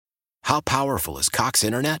How powerful is Cox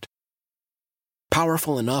Internet?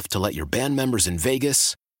 Powerful enough to let your band members in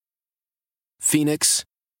Vegas, Phoenix,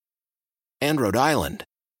 and Rhode Island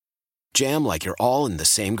jam like you're all in the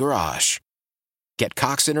same garage. Get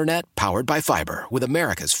Cox Internet powered by fiber with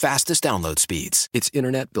America's fastest download speeds. It's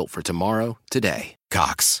internet built for tomorrow, today.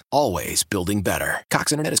 Cox, always building better.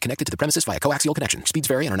 Cox Internet is connected to the premises via coaxial connection. Speeds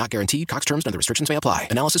vary and are not guaranteed. Cox terms and other restrictions may apply.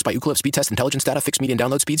 Analysis by Ookla Speed Test Intelligence Data. Fixed median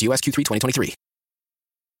download speeds. US Q3 2023.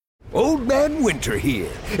 Old Man Winter here.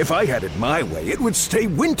 If I had it my way, it would stay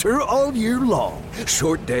winter all year long.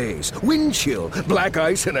 Short days, wind chill, black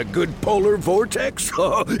ice, and a good polar vortex.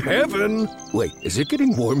 Oh, heaven! Wait, is it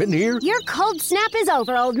getting warm in here? Your cold snap is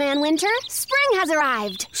over, Old Man Winter. Spring has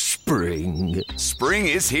arrived. Spring. Spring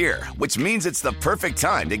is here, which means it's the perfect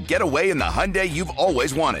time to get away in the Hyundai you've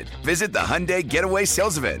always wanted. Visit the Hyundai Getaway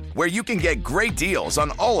Sales Event, where you can get great deals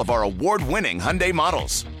on all of our award-winning Hyundai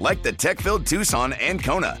models, like the tech-filled Tucson and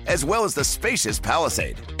Kona, as well as the spacious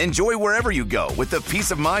Palisade. Enjoy wherever you go with the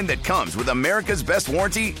peace of mind that comes with America's best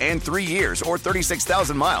warranty and 3 years or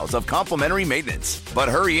 36,000 miles of complimentary maintenance. But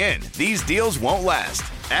hurry in, these deals won't last.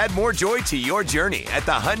 Add more joy to your journey at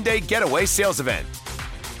the Hyundai Getaway Sales Event.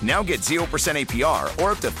 Now get 0% APR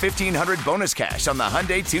or up to $1,500 bonus cash on the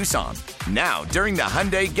Hyundai Tucson. Now, during the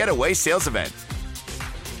Hyundai Getaway Sales Event.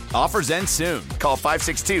 Offers end soon. Call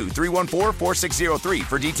 562-314-4603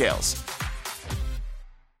 for details.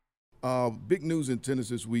 Big news in tennis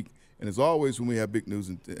this week. And as always, when we have big news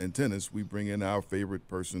in tennis, we bring in our favorite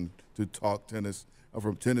person to talk tennis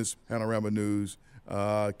from Tennis Panorama News.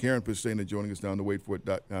 Karen Pestana joining us down the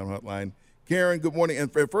waitforit.com hotline. Karen, good morning.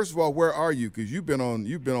 And first of all, where are you? Because you've been on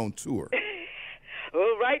tour.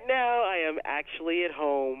 Well, right now I am actually at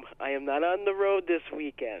home. I am not on the road this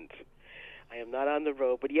weekend. I am not on the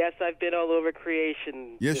road, but yes, I've been all over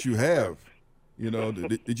creation. Yes, you have. You know,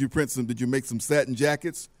 did you print some? Did you make some satin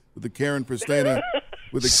jackets with the Karen Pestana?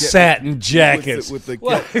 With the satin jackets. With the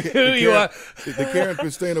Karen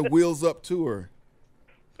Pestana Wheels Up tour.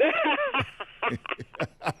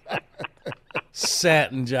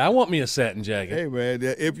 Satin jacket. I want me a satin jacket. Hey man,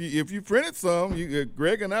 if you printed some,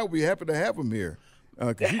 Greg and I would be happy to have them here.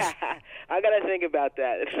 I gotta think about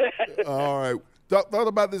that. All right. Thought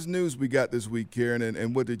about this news we got this week, Karen,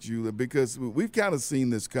 and what did you? Because we've kind of seen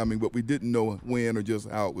this coming, but we didn't know when or just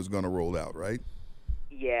how it was going to roll out, right?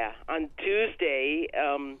 Yeah, on Tuesday,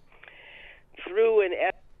 through an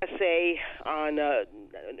essay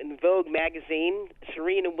in Vogue magazine,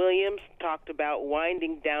 Serena Williams talked about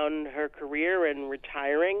winding down her career and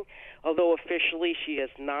retiring, although officially she has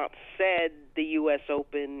not said the U.S.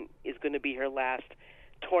 Open is going to be her last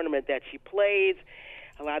tournament that she plays.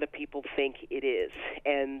 A lot of people think it is,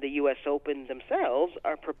 and the U.S. Open themselves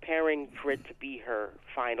are preparing for it to be her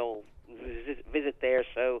final visit there,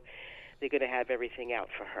 so they're going to have everything out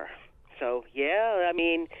for her. So, yeah, I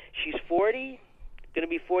mean, she's 40, going to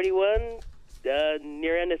be 41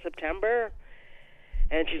 near end of September,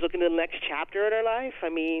 and she's looking at the next chapter in her life. I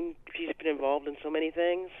mean, she's been involved in so many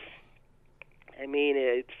things. I mean,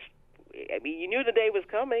 you knew the day was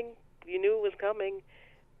coming. You knew it was coming.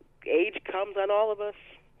 Age comes on all of us,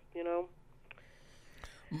 you know.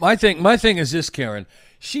 My thing is this, Karen.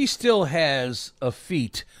 She still has a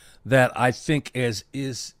feat that I think is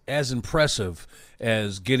as impressive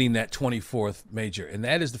as getting that 24th major, and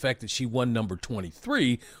that is the fact that she won number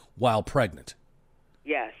 23 while pregnant.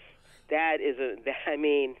 Yes, that is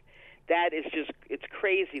just, it's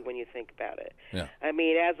crazy when you think about it. Yeah. I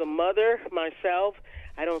mean, as a mother myself,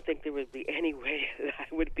 I don't think there would be any way that I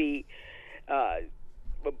would be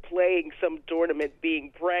playing some tournament,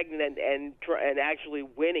 being pregnant and actually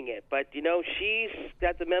winning it. But, you know, she's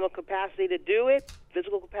got the mental capacity to do it,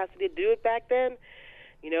 physical capacity to do it back then.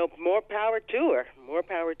 You know, more power to her.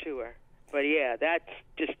 But, yeah,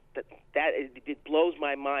 it blows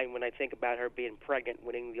my mind when I think about her being pregnant,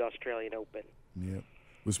 winning the Australian Open. Yeah.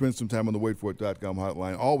 We'll spend some time on the waitforit.com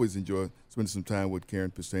hotline. Always enjoy spending some time with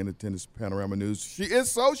Karen Pestana, Tennis Panorama News. She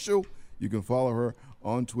is social. You can follow her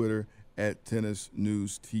on Twitter at Tennis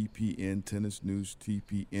News TPN, Tennis News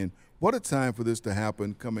TPN. What a time for this to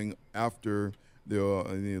happen, coming after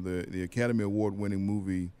the Academy Award-winning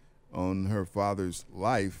movie on her father's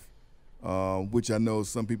life, which I know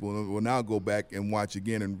some people will now go back and watch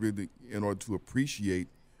again and really, in order to appreciate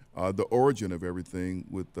the origin of everything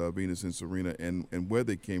with Venus and Serena and where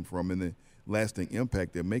they came from and the lasting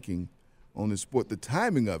impact they're making on the sport. The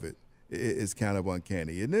timing of it is kind of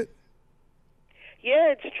uncanny, isn't it?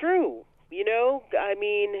 Yeah, it's true. You know, I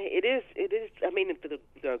mean, it is. I mean, the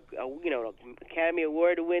Academy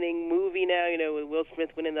Award-winning movie now. You know, with Will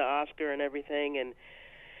Smith winning the Oscar and everything, and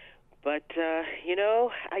But,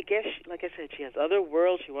 I guess, like I said, she has other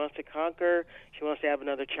worlds she wants to conquer. She wants to have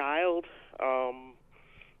another child.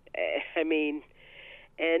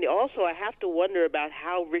 And also I have to wonder about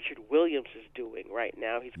how Richard Williams is doing right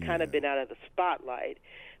now. He's kind of been out of the spotlight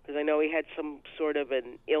because I know he had some sort of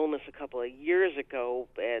an illness a couple of years ago,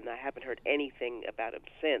 and I haven't heard anything about him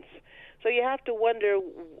since. So you have to wonder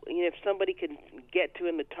if somebody can get to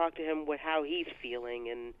him and talk to him how he's feeling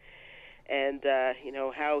and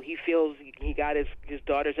how he feels. He got his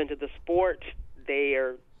daughters into the sport. They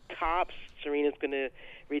are tops. Serena's going to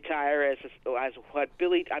retire as what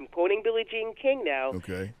I'm quoting Billie Jean King now.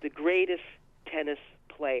 Okay. The greatest tennis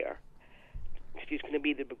player. She's going to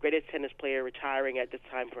be the greatest tennis player retiring at this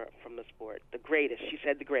time from the sport. The greatest. She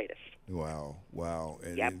said the greatest. Wow.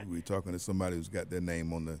 And Yep. we're talking to somebody who's got their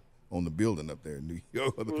name on the building up there in New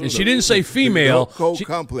York. And she didn't say female. Old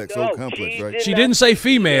complex, right? She didn't say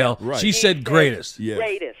female. Right. She said greatest. Yes.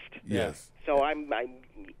 Greatest. Yes. So I'm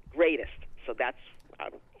greatest. So that's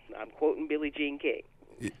I'm quoting Billie Jean King.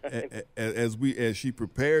 As she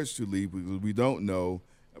prepares to leave, because we don't know,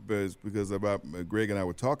 because about Greg and I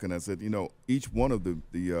were talking, I said, each one of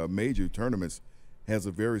the major tournaments has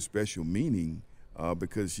a very special meaning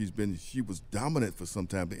because she was dominant for some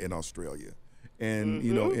time in Australia, and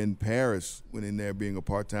in Paris, when in there being a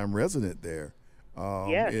part-time resident there,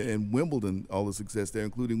 in Wimbledon, all the success there,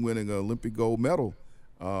 including winning an Olympic gold medal.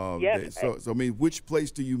 Yes. So I mean, which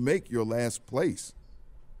place do you make your last place?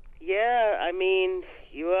 Yeah,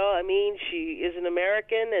 she is an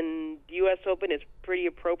American, and U.S. Open is pretty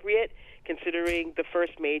appropriate considering the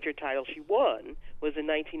first major title she won was in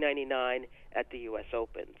 1999 at the U.S.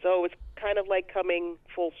 Open. So it's kind of like coming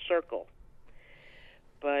full circle.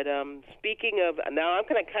 But speaking of, now I'm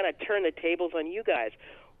going to kind of turn the tables on you guys.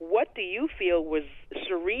 What do you feel was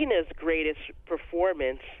Serena's greatest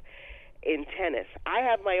performance in tennis? I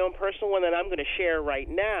have my own personal one that I'm going to share right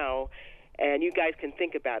now, and you guys can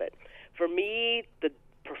think about it. For me, the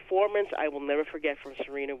performance I will never forget from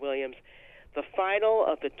Serena Williams, the final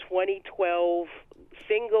of the 2012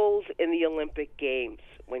 singles in the Olympic Games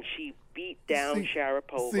when she beat down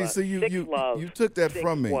Sharapova. So you took that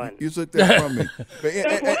from me. 6-1. You took that from me.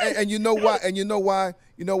 And you know why? And you know why?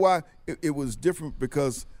 It was different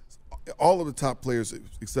because all of the top players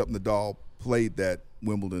except Nadal played that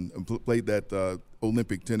Wimbledon and played that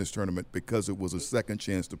Olympic tennis tournament because it was a second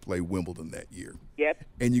chance to play Wimbledon that year. Yep.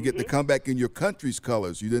 And you get to come back in your country's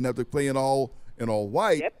colors. You didn't have to play in all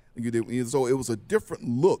white. Yep. So it was a different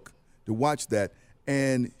look to watch that.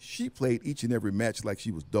 And she played each and every match like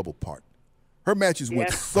she was double part. Her matches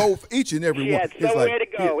went each and every one. She had somewhere to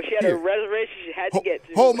go. She had a reservation she had to get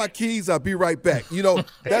to. Hold my keys, I'll be right back.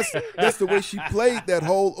 That's the way she played that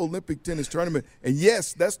whole Olympic tennis tournament. And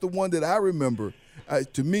yes, that's the one that I remember.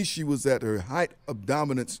 To me, she was at her height of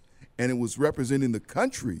dominance, and it was representing the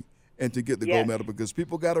country and to get the gold medal, because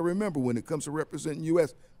people got to remember when it comes to representing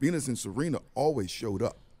U.S., Venus and Serena always showed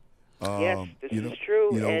up. Yes, this is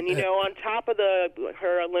true. And, on top of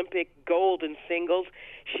her Olympic gold in singles,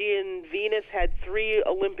 she and Venus had 3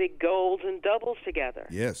 Olympic golds in doubles together.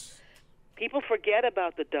 Yes. People forget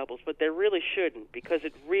about the doubles, but they really shouldn't, because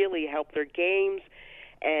it really helped their games,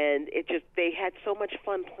 and they had so much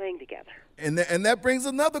fun playing together. And that brings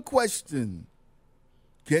another question.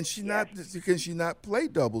 Can she not play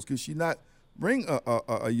doubles? Can she not bring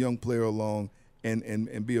a young player along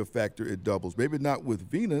and be a factor at doubles? Maybe not with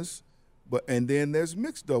Venus, and then there's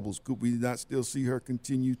mixed doubles. Could we not still see her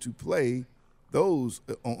continue to play those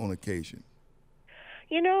on occasion?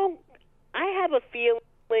 I have a feeling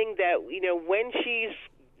that when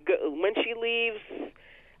she leaves,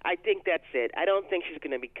 I think that's it. I don't think she's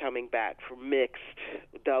going to be coming back for mixed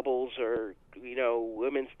doubles or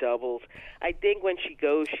women's doubles. I think when she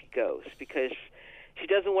goes, because she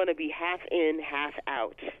doesn't want to be half in, half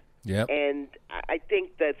out. Yep. And I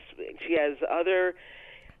think that she has other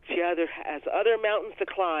mountains to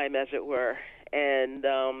climb, as it were, and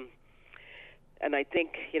I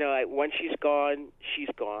think once she's gone, she's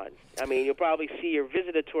gone. I mean, you'll probably see her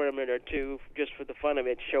visit a tournament or two just for the fun of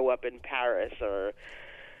it, show up in Paris or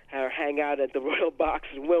hang out at the Royal Box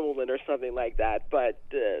in Wimbledon or something like that. But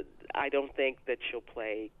I don't think that she'll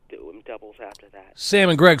play doubles after that. Sam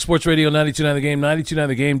and Greg, Sports Radio 92.9 The Game,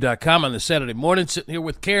 92.9thegame.com on the Saturday morning. Sitting here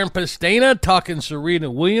with Karen Pastena talking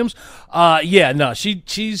Serena Williams.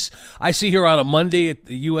 She's. I see her on a Monday at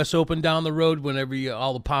the U.S. Open down the road whenever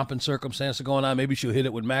all the pomp and circumstance are going on. Maybe she'll hit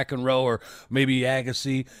it with McEnroe or maybe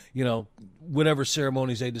Agassi, whatever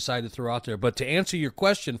ceremonies they decide to throw out there. But to answer your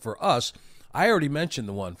question for us, I already mentioned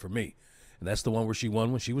the one for me, and that's the one where she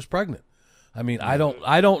won when she was pregnant. I mean, I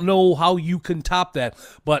don't know how you can top that,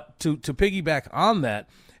 but to piggyback on that,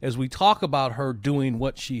 as we talk about her doing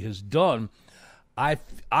what she has done,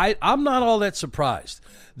 I'm not all that surprised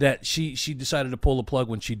that she decided to pull the plug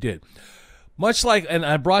when she did. Much like, and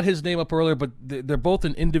I brought his name up earlier, but they're both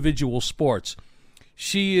in individual sports.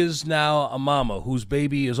 She is now a mama whose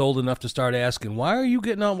baby is old enough to start asking, why are you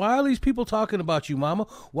getting on? Why are these people talking about you, mama?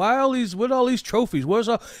 What are all these trophies?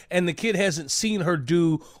 And the kid hasn't seen her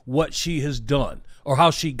do what she has done or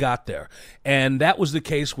how she got there. And that was the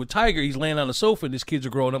case with Tiger. He's laying on the sofa and his kids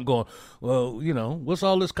are growing up going, well, what's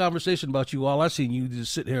all this conversation about you? All I seen you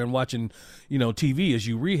just sit here and watching, TV as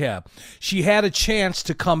you rehab. She had a chance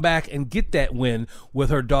to come back and get that win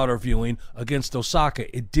with her daughter viewing against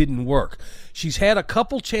Osaka. It didn't work. She's had a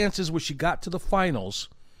couple chances where she got to the finals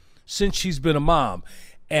since she's been a mom.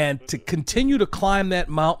 And to continue to climb that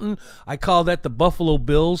mountain, I call that the Buffalo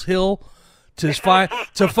Bills hill, to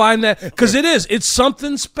find that, because it's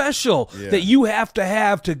something special that you have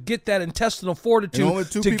to get that intestinal fortitude. And only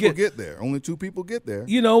two people get there.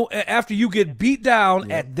 After you get beat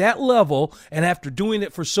down at that level, and after doing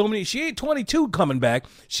it for so many, she ain't 22 coming back.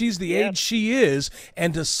 She's the age she is,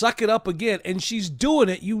 and to suck it up again, and she's doing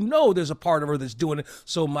it. There's a part of her that's doing it,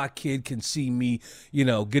 so my kid can see me,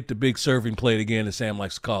 get the big serving plate again, as Sam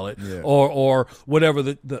likes to call it, or whatever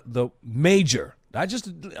the major. I'm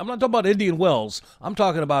not talking about Indian Wells. I'm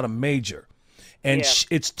talking about a major. And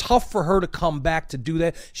it's tough for her to come back to do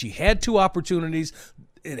that. She had 2 opportunities.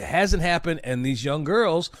 It hasn't happened, and these young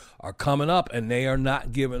girls are coming up, and they are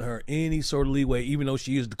not giving her any sort of leeway, even though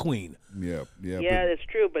she is the queen. Yeah, that's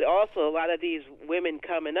true. But also, a lot of these women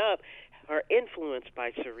coming up are influenced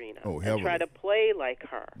by Serena and try to play like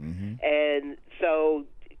her. Mm-hmm. And so,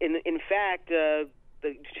 in fact,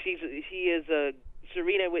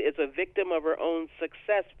 Serena is a victim of her own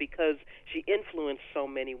success because she influenced so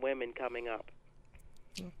many women coming up.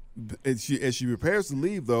 As she prepares to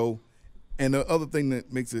leave, though, and the other thing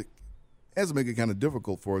that makes it kind of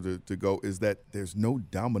difficult for her to go is that there's no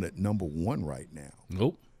dominant number one right now.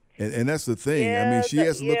 Nope. And that's the thing. Yeah, she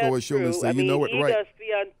has to look over her shoulder and say, right.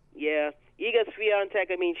 Iga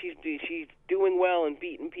Swiatek, she's doing well and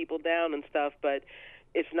beating people down and stuff, but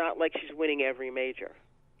it's not like she's winning every major.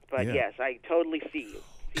 But yes, I totally see you.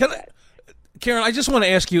 Karen, I just want to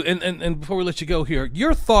ask you, and before we let you go here,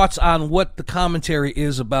 your thoughts on what the commentary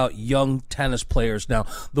is about young tennis players now.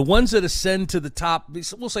 The ones that ascend to the top,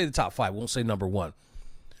 we'll say the top 5, we won't say number 1.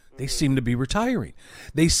 They seem to be retiring.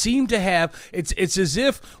 They seem to have, it's as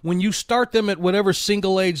if when you start them at whatever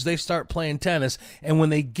single age they start playing tennis, and when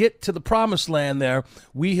they get to the promised land there,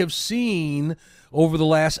 we have seen over the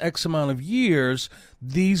last X amount of years,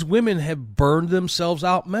 these women have burned themselves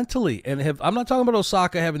out mentally. And I'm not talking about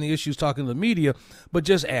Osaka having the issues talking to the media, but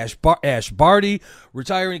just Ash Barty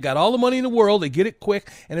retiring, got all the money in the world, they get it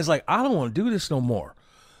quick, and it's like, I don't want to do this no more.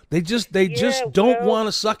 They just don't want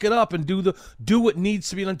to suck it up and do what needs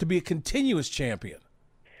to be done to be a continuous champion.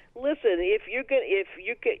 Listen, if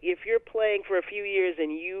you're playing for a few years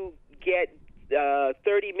and you get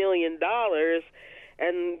 $30 million,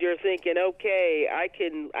 and you're thinking, okay, I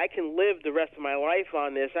can live the rest of my life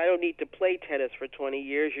on this. I don't need to play tennis for 20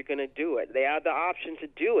 years. You're going to do it. They have the option to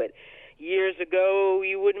do it. Years ago,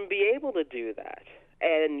 you wouldn't be able to do that.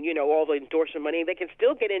 And, all the endorsement money, they can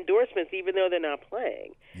still get endorsements even though they're not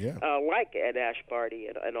playing, like at Ash Barty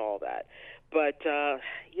and all that. But,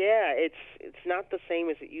 it's not the same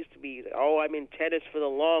as it used to be. Oh, I'm in tennis for the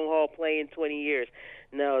long haul, playing 20 years.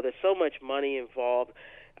 No, there's so much money involved.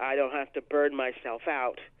 I don't have to burn myself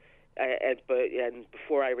out. And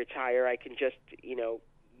before I retire, I can just,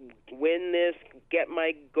 win this, get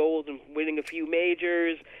my goals and winning a few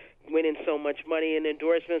majors, winning so much money in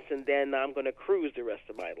endorsements, and then I'm going to cruise the rest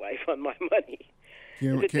of my life on my money.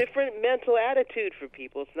 It's a different mental attitude for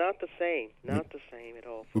people. It's not the same. Not the same at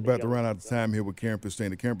all. We're about to run out of time here with Karen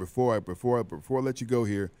Pestana. Karen, before I let you go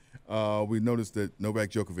here, we noticed that Novak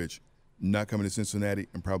Djokovic not coming to Cincinnati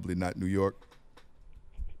and probably not New York.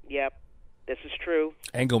 Yep, this is true.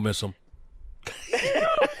 Ain't gonna miss him.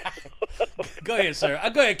 Go ahead, sir.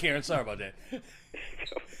 Go ahead, Karen. Sorry about that.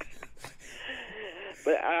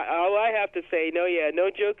 But all I have to say, no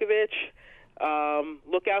Djokovic.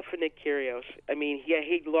 Look out for Nick Kyrgios.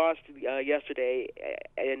 He lost yesterday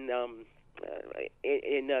in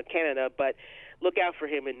Canada, but look out for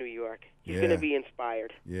him in New York. He's going to be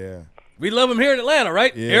inspired. Yeah. We love him here in Atlanta,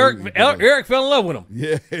 right? Yeah, Eric fell in love with him.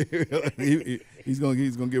 Yeah, he's gonna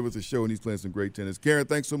give us a show, and he's playing some great tennis. Karen,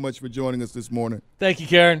 thanks so much for joining us this morning. Thank you,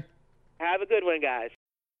 Karen. Have a good one, guys.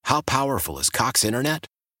 How powerful is Cox Internet?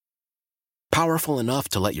 Powerful enough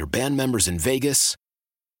to let your band members in Vegas,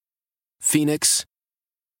 Phoenix,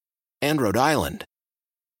 and Rhode Island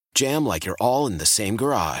jam like you're all in the same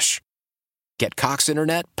garage. Get Cox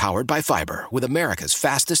Internet powered by fiber with America's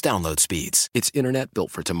fastest download speeds. It's internet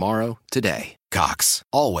built for tomorrow, today. Cox,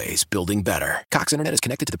 always building better. Cox Internet is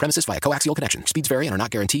connected to the premises via coaxial connection. Speeds vary and are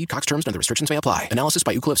not guaranteed. Cox terms and other restrictions may apply. Analysis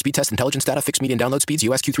by Ookla Speed Test Intelligence Data. Fixed median download speeds.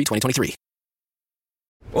 US Q3 2023.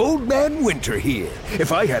 Old Man Winter here.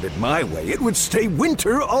 If I had it my way, it would stay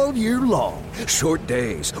winter all year long. Short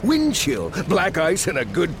days, wind chill, black ice, and a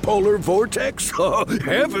good polar vortex. Oh,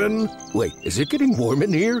 heaven. Wait, is it getting warm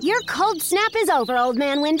in here? Your cold snap is over, Old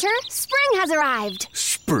Man Winter. Spring has arrived.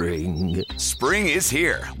 Spring. Spring is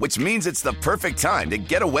here, which means it's the perfect time to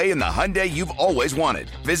get away in the Hyundai you've always wanted.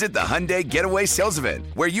 Visit the Hyundai Getaway Sales Event,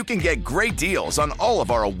 where you can get great deals on all of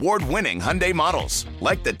our award-winning Hyundai models,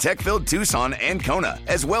 like the tech-filled Tucson and Kona,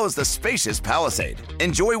 as well as the spacious Palisade.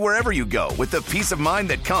 Enjoy wherever you go with the peace of mind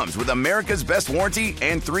that comes with America's best warranty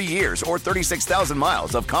and 3 years or 36,000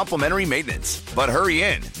 miles of complimentary maintenance. But hurry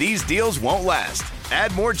in, these deals won't last.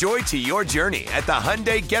 Add more joy to your journey at the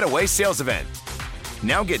Hyundai Getaway Sales Event.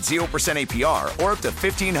 Now get 0% APR or up to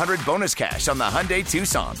 $1,500 bonus cash on the Hyundai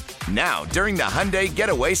Tucson. Now, during the Hyundai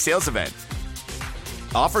Getaway Sales Event.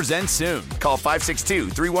 Offers end soon. Call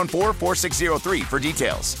 562-314-4603 for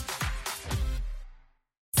details.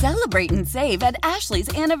 Celebrate and save at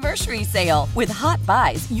Ashley's Anniversary Sale. With Hot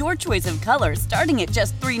Buys, your choice of colors starting at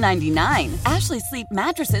just $3.99. Ashley Sleep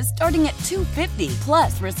mattresses starting at $2.50.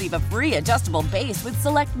 Plus, receive a free adjustable base with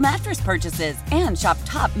select mattress purchases. And shop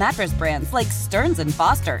top mattress brands like Stearns &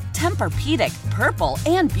 Foster, Tempur-Pedic, Purple,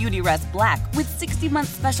 and Beautyrest Black with 60-month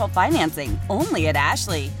special financing. Only at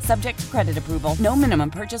Ashley. Subject to credit approval. No minimum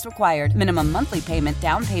purchase required. Minimum monthly payment,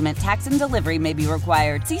 down payment, tax, and delivery may be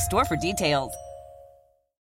required. See store for details.